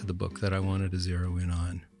parts of the book that I wanted to zero in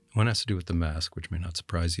on. One has to do with the mask, which may not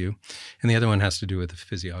surprise you, and the other one has to do with the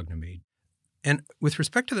physiognomy. And with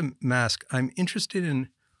respect to the mask, I'm interested in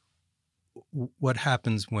what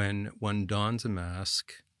happens when one dons a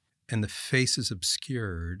mask and the face is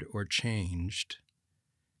obscured or changed,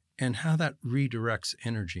 and how that redirects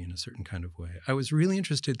energy in a certain kind of way. I was really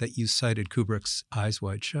interested that you cited Kubrick's Eyes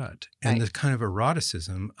Wide Shut and the kind of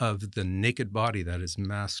eroticism of the naked body that is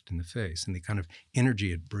masked in the face and the kind of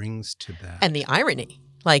energy it brings to that. And the irony,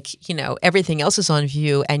 everything else is on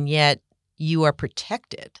view, and yet you are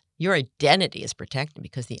protected. Your identity is protected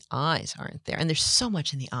because the eyes aren't there. And there's so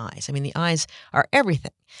much in the eyes. I mean, the eyes are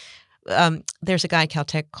everything. There's a guy at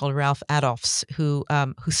Caltech called Ralph Adolphs who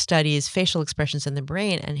studies facial expressions in the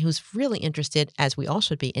brain, and who's really interested, as we all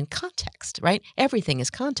should be, in context, right? Everything is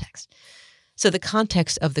context. So the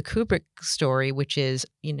context of the Kubrick story, which is,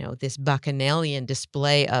 this bacchanalian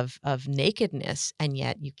display of nakedness, and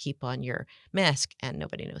yet you keep on your mask and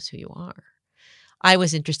nobody knows who you are. I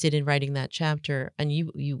was interested in writing that chapter, and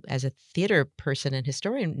you as a theater person and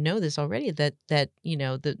historian know this already, that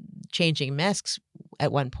the changing masks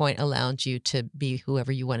at one point allowed you to be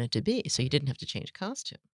whoever you wanted to be, so you didn't have to change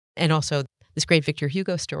costume. And also this great Victor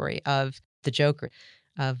Hugo story of the Joker,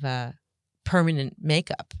 of permanent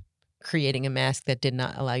makeup creating a mask that did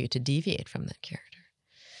not allow you to deviate from that character.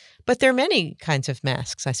 But there are many kinds of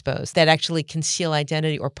masks, I suppose, that actually conceal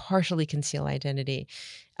identity or partially conceal identity.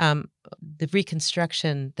 The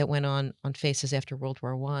reconstruction that went on faces after World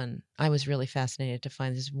War I was really fascinated to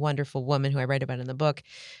find this wonderful woman who I write about in the book.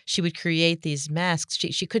 She would create these masks.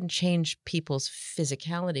 She couldn't change people's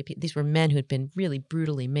physicality. These were men who had been really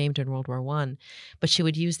brutally maimed in World War I, but she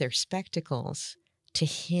would use their spectacles to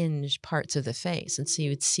hinge parts of the face. And so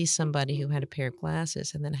you would see somebody who had a pair of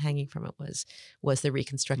glasses, and then hanging from it was the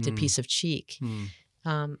reconstructed piece of cheek.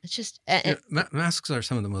 It's just... masks are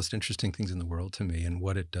some of the most interesting things in the world to me, and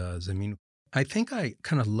what it does. I mean, I think I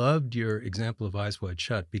kind of loved your example of Eyes Wide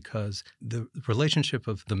Shut because the relationship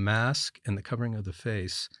of the mask and the covering of the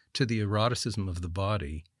face to the eroticism of the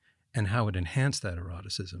body and how it enhanced that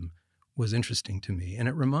eroticism was interesting to me. And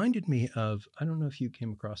it reminded me of, I don't know if you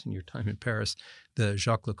came across in your time in Paris, the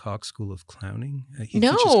Jacques Lecoq School of Clowning. He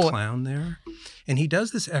teaches clown there. And he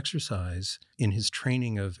does this exercise in his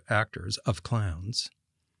training of actors, of clowns,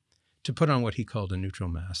 to put on what he called a neutral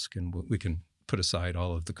mask. And we can put aside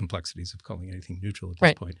all of the complexities of calling anything neutral at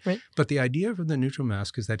this point. Right. But the idea of the neutral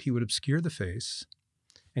mask is that he would obscure the face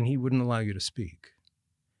and he wouldn't allow you to speak.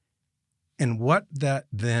 And what that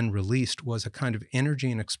then released was a kind of energy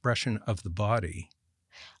and expression of the body.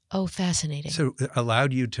 Oh, fascinating. So it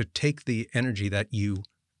allowed you to take the energy that you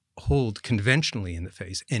hold conventionally in the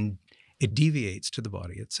face and it deviates to the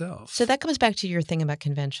body itself. So that comes back to your thing about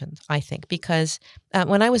conventions, I think, because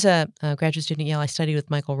when I was a graduate student at Yale, I studied with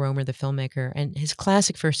Michael Romer, the filmmaker, and his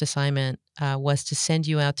classic first assignment was to send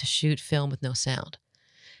you out to shoot film with no sound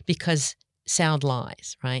because sound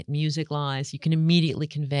lies, right? Music lies. You can immediately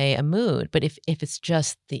convey a mood, but if it's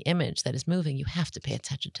just the image that is moving, you have to pay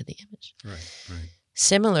attention to the image. Right.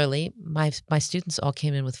 Similarly, my students all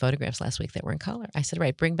came in with photographs last week that were in color. I said,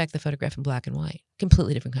 right, bring back the photograph in black and white.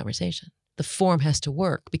 Completely different conversation. The form has to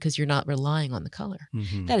work because you're not relying on the color.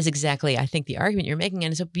 Mm-hmm. That is exactly, I think, the argument you're making,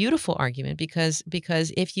 and it's a beautiful argument because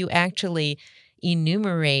if you actually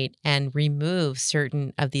enumerate and remove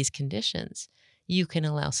certain of these conditions, you can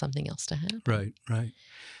allow something else to happen. Right.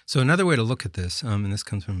 So another way to look at this, and this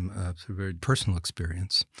comes from a very personal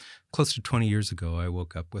experience. Close to 20 years ago, I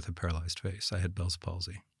woke up with a paralyzed face. I had Bell's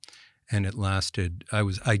palsy. And it lasted,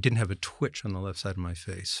 I didn't have a twitch on the left side of my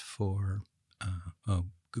face for a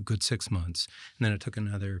good 6 months. And then it took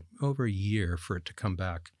over a year for it to come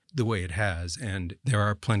back the way it has. And there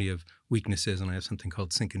are plenty of weaknesses. And I have something called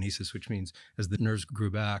synkinesis, which means as the nerves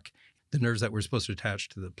grew back, the nerves that were supposed to attach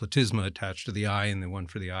to the platysma attached to the eye, and the one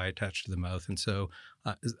for the eye attached to the mouth. And so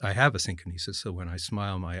I have a synkinesis. So when I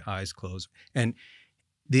smile, my eyes close. And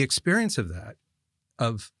the experience of that,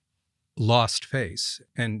 of lost face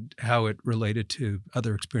and how it related to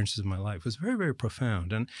other experiences of my life was very, very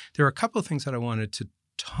profound. And there are a couple of things that I wanted to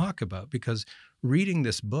talk about because reading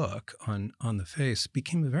this book on the face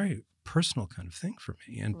became a very personal kind of thing for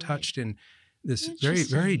me and touched in this very,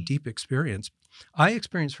 very deep experience. I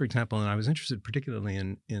experienced, for example, and I was interested particularly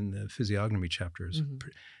in the physiognomy chapters,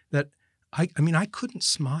 that I couldn't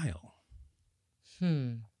smile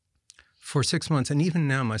for 6 months. And even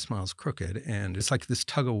now my smile's crooked. And it's like this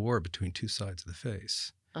tug of war between two sides of the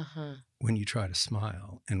face when you try to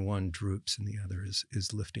smile and one droops and the other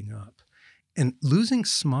is lifting up. And losing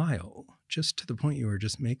smile, just to the point you were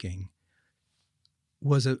just making,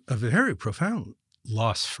 was a very profound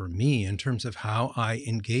loss for me in terms of how I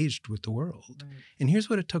engaged with the world. Right. And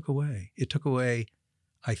here's what it took away. It took away,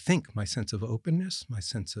 I think, my sense of openness, my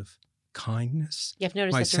sense of kindness. You've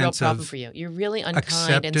noticed that's a real problem for you. You're really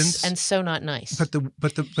unkind and so not nice.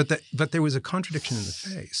 But there was a contradiction in the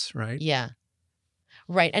face, right? Yeah,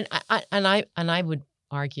 right. And I would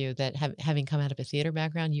argue that having come out of a theater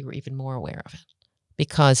background, you were even more aware of it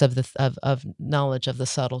because of of knowledge of the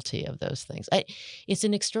subtlety of those things. It's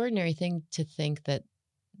an extraordinary thing to think that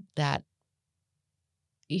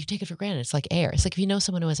you take it for granted. It's like air. It's like if you know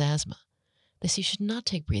someone who has asthma, they say you should not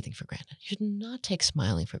take breathing for granted. You should not take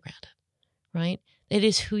smiling for granted, right? It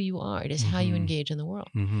is who you are. It is how you engage in the world.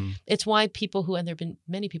 Mm-hmm. It's why and there have been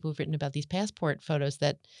many people who've written about these passport photos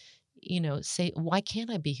that, say, why can't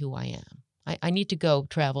I be who I am? I need to go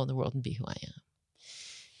travel in the world and be who I am.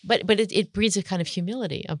 But it breeds a kind of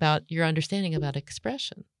humility about your understanding about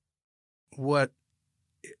expression. What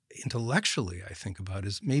intellectually I think about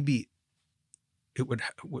is maybe it would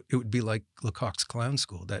be like Lecoq's clown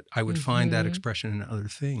school, that I would find that expression in other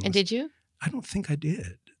things. And did you? I don't think I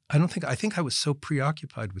did. I think I was so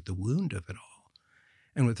preoccupied with the wound of it all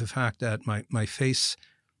and with the fact that my face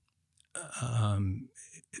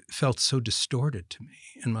felt so distorted to me,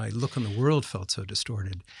 and my look on the world felt so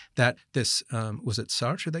distorted that this, was it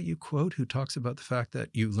Sartre that you quote, who talks about the fact that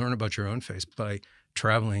you learn about your own face by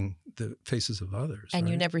traveling the faces of others. And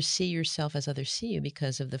right? You never see yourself as others see you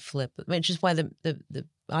because of the flip, which is why the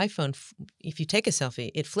iPhone, if you take a selfie,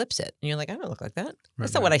 it flips it. And you're like, I don't look like that.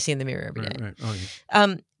 That's not what I see in the mirror every day. Right. Oh,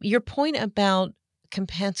 yeah. Your point about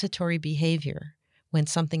compensatory behavior when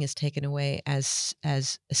something is taken away as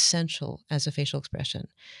essential as a facial expression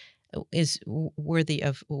is worthy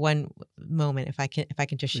of one moment. If I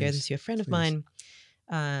can just share this with you. A friend of mine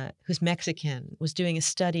who's Mexican was doing a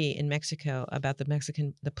study in Mexico about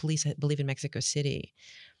the police, I believe, in Mexico City.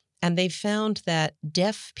 And they found that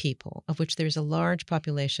deaf people, of which there's a large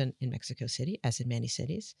population in Mexico City, as in many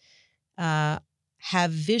cities,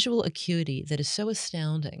 have visual acuity that is so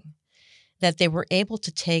astounding that they were able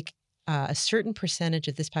to take a certain percentage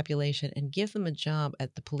of this population and give them a job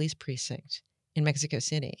at the police precinct in Mexico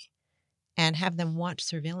City and have them watch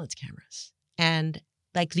surveillance cameras. And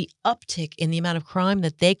like the uptick in the amount of crime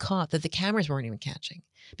that they caught that the cameras weren't even catching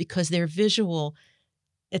because their visual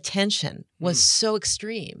attention was so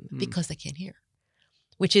extreme because they can't hear,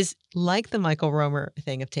 which is like the Michael Romer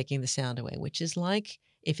thing of taking the sound away, which is like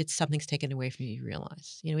if it's something's taken away from you, you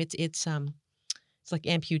realize, it's like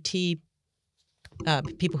amputee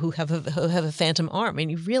people who have a phantom arm. I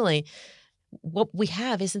mean, what we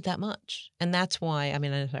have isn't that much. And that's why, I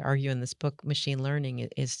mean, as I argue in this book, machine learning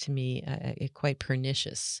is to me a quite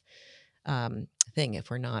pernicious thing if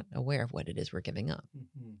we're not aware of what it is we're giving up,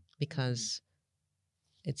 because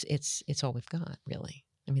it's all we've got, really.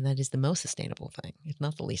 I mean, that is the most sustainable thing. It's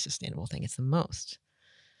not the least sustainable thing. It's the most.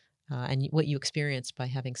 And what you experience by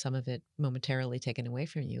having some of it momentarily taken away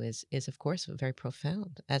from you is of course, very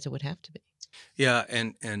profound, as it would have to be. Yeah,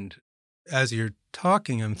 and as you're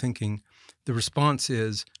talking, I'm thinking the response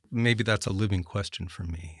is maybe that's a living question for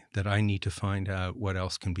me, that I need to find out what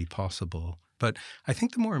else can be possible. But I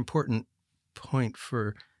think the more important point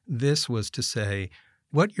for this was to say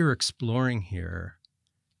what you're exploring here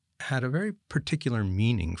had a very particular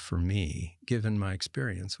meaning for me, given my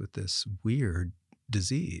experience with this weird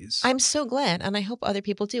disease. I'm so glad, and I hope other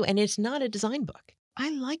people do. And it's not a design book. I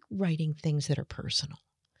like writing things that are personal.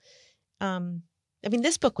 I mean,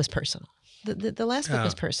 this book was personal. The last book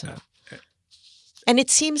was personal. And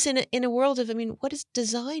it seems in a world of, I mean, what is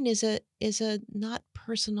design is a not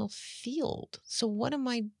personal field. So what am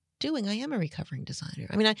I doing? I am a recovering designer.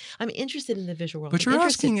 I mean, I'm interested in the visual world. But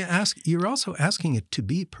you're also asking it to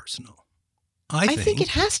be personal. I think it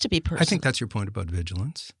has to be personal. I think that's your point about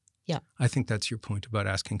vigilance. Yeah. I think that's your point about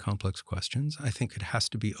asking complex questions. I think it has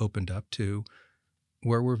to be opened up to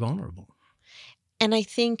where we're vulnerable. And I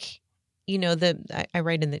think, I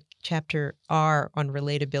write in the chapter R on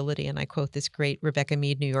relatability, and I quote this great Rebecca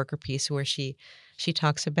Mead New Yorker piece where she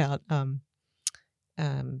talks about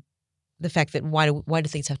the fact that why do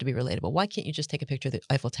things have to be relatable? Why can't you just take a picture of the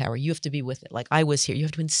Eiffel Tower? You have to be with it. Like I was here. You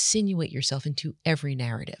have to insinuate yourself into every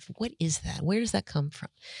narrative. What is that? Where does that come from?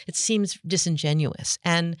 It seems disingenuous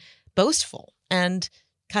and boastful and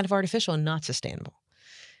kind of artificial and not sustainable.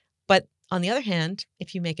 But on the other hand,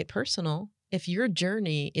 if you make it personal, if your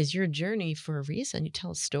journey is your journey for a reason, you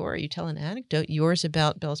tell a story, you tell an anecdote, yours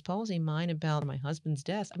about Bell's palsy, mine about my husband's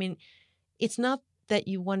death. I mean, it's not that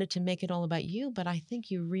you wanted to make it all about you, but I think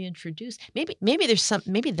you reintroduce, maybe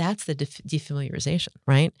that's the defamiliarization,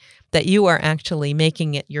 right? That you are actually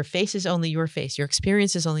making it, your face is only your face, your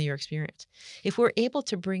experience is only your experience. If we're able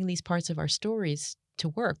to bring these parts of our stories to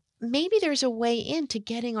work, maybe there's a way into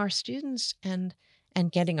getting our students and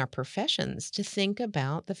getting our professions to think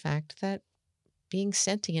about the fact that being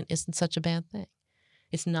sentient isn't such a bad thing.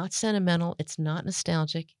 It's not sentimental. It's not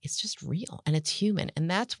nostalgic. It's just real and it's human.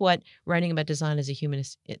 And that's what writing about design as a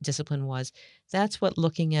humanist discipline was. That's what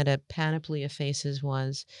looking at a panoply of faces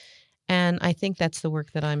was. And I think that's the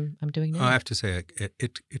work that I'm doing now. I have to say,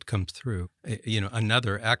 it comes through.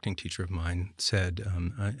 Another acting teacher of mine said,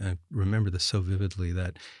 I remember this so vividly,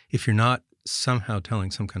 that if you're not somehow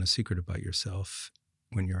telling some kind of secret about yourself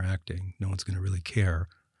when you're acting, no one's going to really care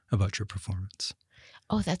about your performance.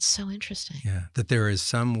 Oh, that's so interesting. Yeah, that there is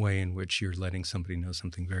some way in which you're letting somebody know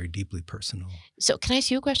something very deeply personal. So can I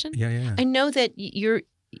ask you a question? Yeah. I know that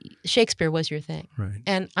Shakespeare was your thing. Right.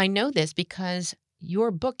 And I know this because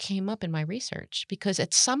your book came up in my research, because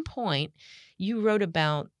at some point you wrote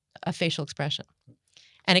about a facial expression.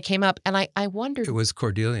 And it came up, and I wondered. It was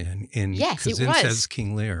Cordelia in Yes, it Cousin was. Says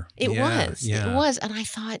King Lear. It was. Yeah. It was. And I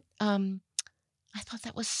thought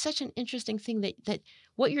that was such an interesting thing, that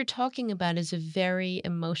what you're talking about is a very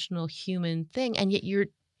emotional human thing, and yet you're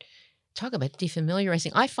talking about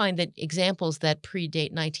defamiliarizing. I find that examples that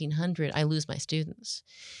predate 1900, I lose my students.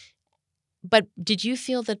 But did you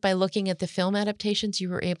feel that by looking at the film adaptations, you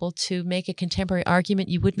were able to make a contemporary argument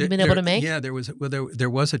you wouldn't have been able to make? Yeah, there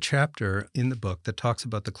was a chapter in the book that talks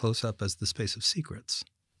about the close-up as the space of secrets.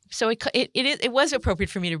 So it was appropriate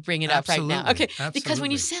for me to bring it up right now. Okay, Absolutely. because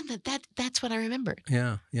when you said that's what I remembered.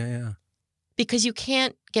 Yeah. Because you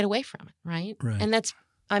can't get away from it, right? Right. And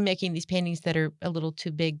I'm making these paintings that are a little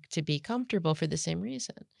too big to be comfortable for the same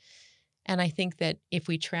reason. And I think that if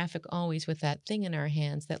we traffic always with that thing in our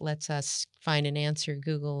hands that lets us find an answer,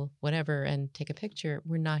 Google, whatever, and take a picture,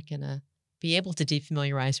 we're not going to be able to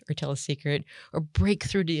defamiliarize or tell a secret or break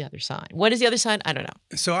through to the other side. What is the other side? I don't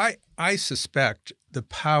know. So I suspect the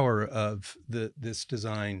power of this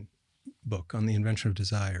design book on the invention of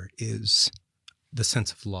desire is the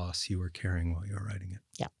sense of loss you were carrying while you were writing it.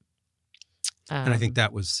 Yeah. And I think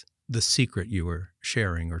that was the secret you were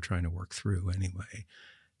sharing or trying to work through anyway,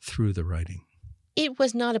 through the writing. It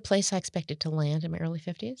was not a place I expected to land in my early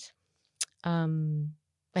 50s.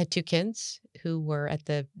 I had 2 kids who were at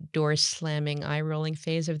the door-slamming, eye-rolling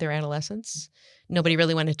phase of their adolescence. Nobody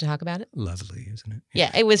really wanted to talk about it. Lovely, isn't it?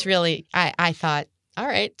 Yeah, it was really, I thought, all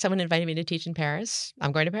right, someone invited me to teach in Paris.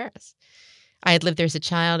 I'm going to Paris. I had lived there as a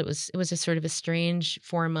child. It was a sort of a strange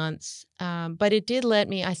 4 months. But it did let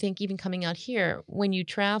me, I think, even coming out here, when you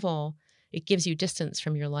travel, it gives you distance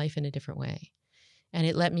from your life in a different way. And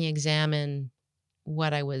it let me examine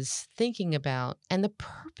what I was thinking about and the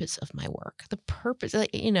purpose of my work. The purpose,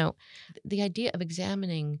 the idea of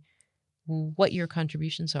examining what your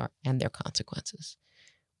contributions are and their consequences.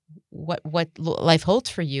 What life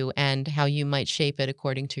holds for you and how you might shape it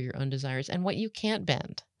according to your own desires, and what you can't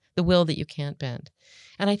bend, the will that you can't bend.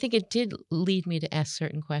 And I think it did lead me to ask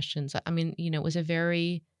certain questions. I mean, it was a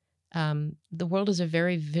very, the world is a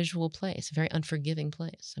very visual place, a very unforgiving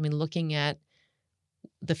place. I mean, looking at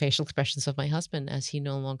the facial expressions of my husband as he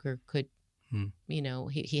no longer could,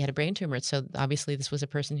 he had a brain tumor. So obviously this was a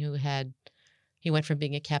person he went from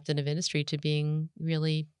being a captain of industry to being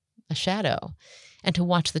really a shadow. And to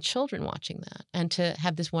watch the children watching that, and to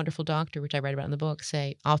have this wonderful doctor, which I write about in the book,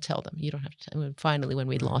 say, I'll tell them, you don't have to. And finally, when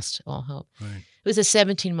we'd lost all hope. Right. It was a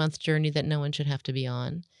 17-month journey that no one should have to be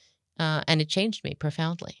on. And it changed me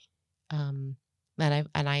profoundly. But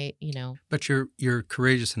you're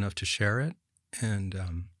courageous enough to share it. And,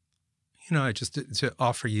 I just to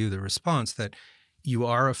offer you the response that you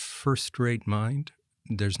are a first-rate mind.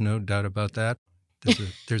 There's no doubt about that.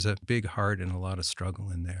 There's a big heart and a lot of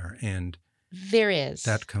struggle in there. And there is.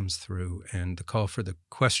 That comes through. And the call for the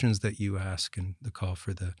questions that you ask and the call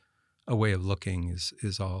for a way of looking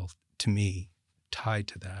is all, to me, tied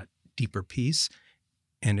to that deeper piece.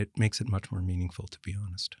 And it makes it much more meaningful, to be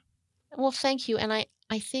honest. Well, thank you. And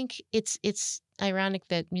I think it's ironic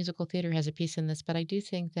that musical theater has a piece in this, but I do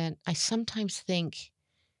think that I sometimes think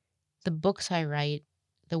the books I write,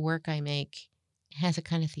 the work I make, has a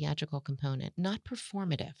kind of theatrical component, not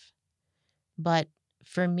performative. But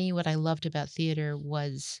for me, what I loved about theater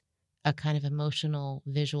was a kind of emotional,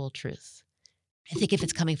 visual truth. I think if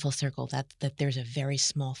it's coming full circle, that there's a very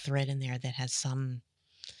small thread in there that has some,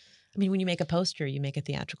 when you make a poster, you make a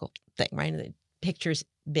theatrical thing, right? The picture's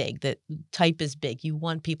big, the type is big. You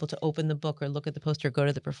want people to open the book or look at the poster or go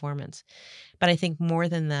to the performance. But I think more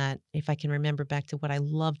than that, if I can remember back to what I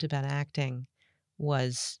loved about acting,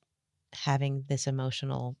 was having this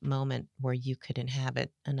emotional moment where you could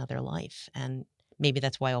inhabit another life. And maybe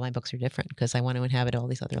that's why all my books are different, because I want to inhabit all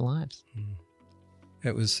these other lives.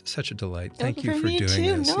 It was such a delight. Thank you for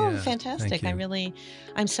doing this. No, fantastic.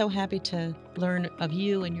 I'm so happy to learn of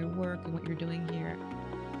you and your work and what you're doing here.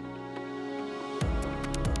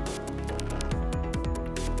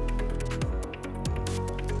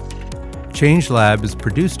 Change Lab is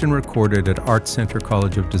produced and recorded at Art Center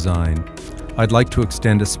College of Design. I'd like to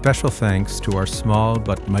extend a special thanks to our small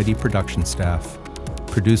but mighty production staff.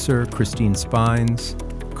 Producer Christine Spines,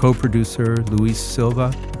 co-producer Luis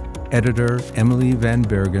Silva, editor Emily Van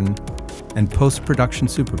Bergen, and post-production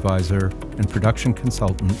supervisor and production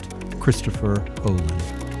consultant Christopher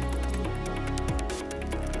Olin.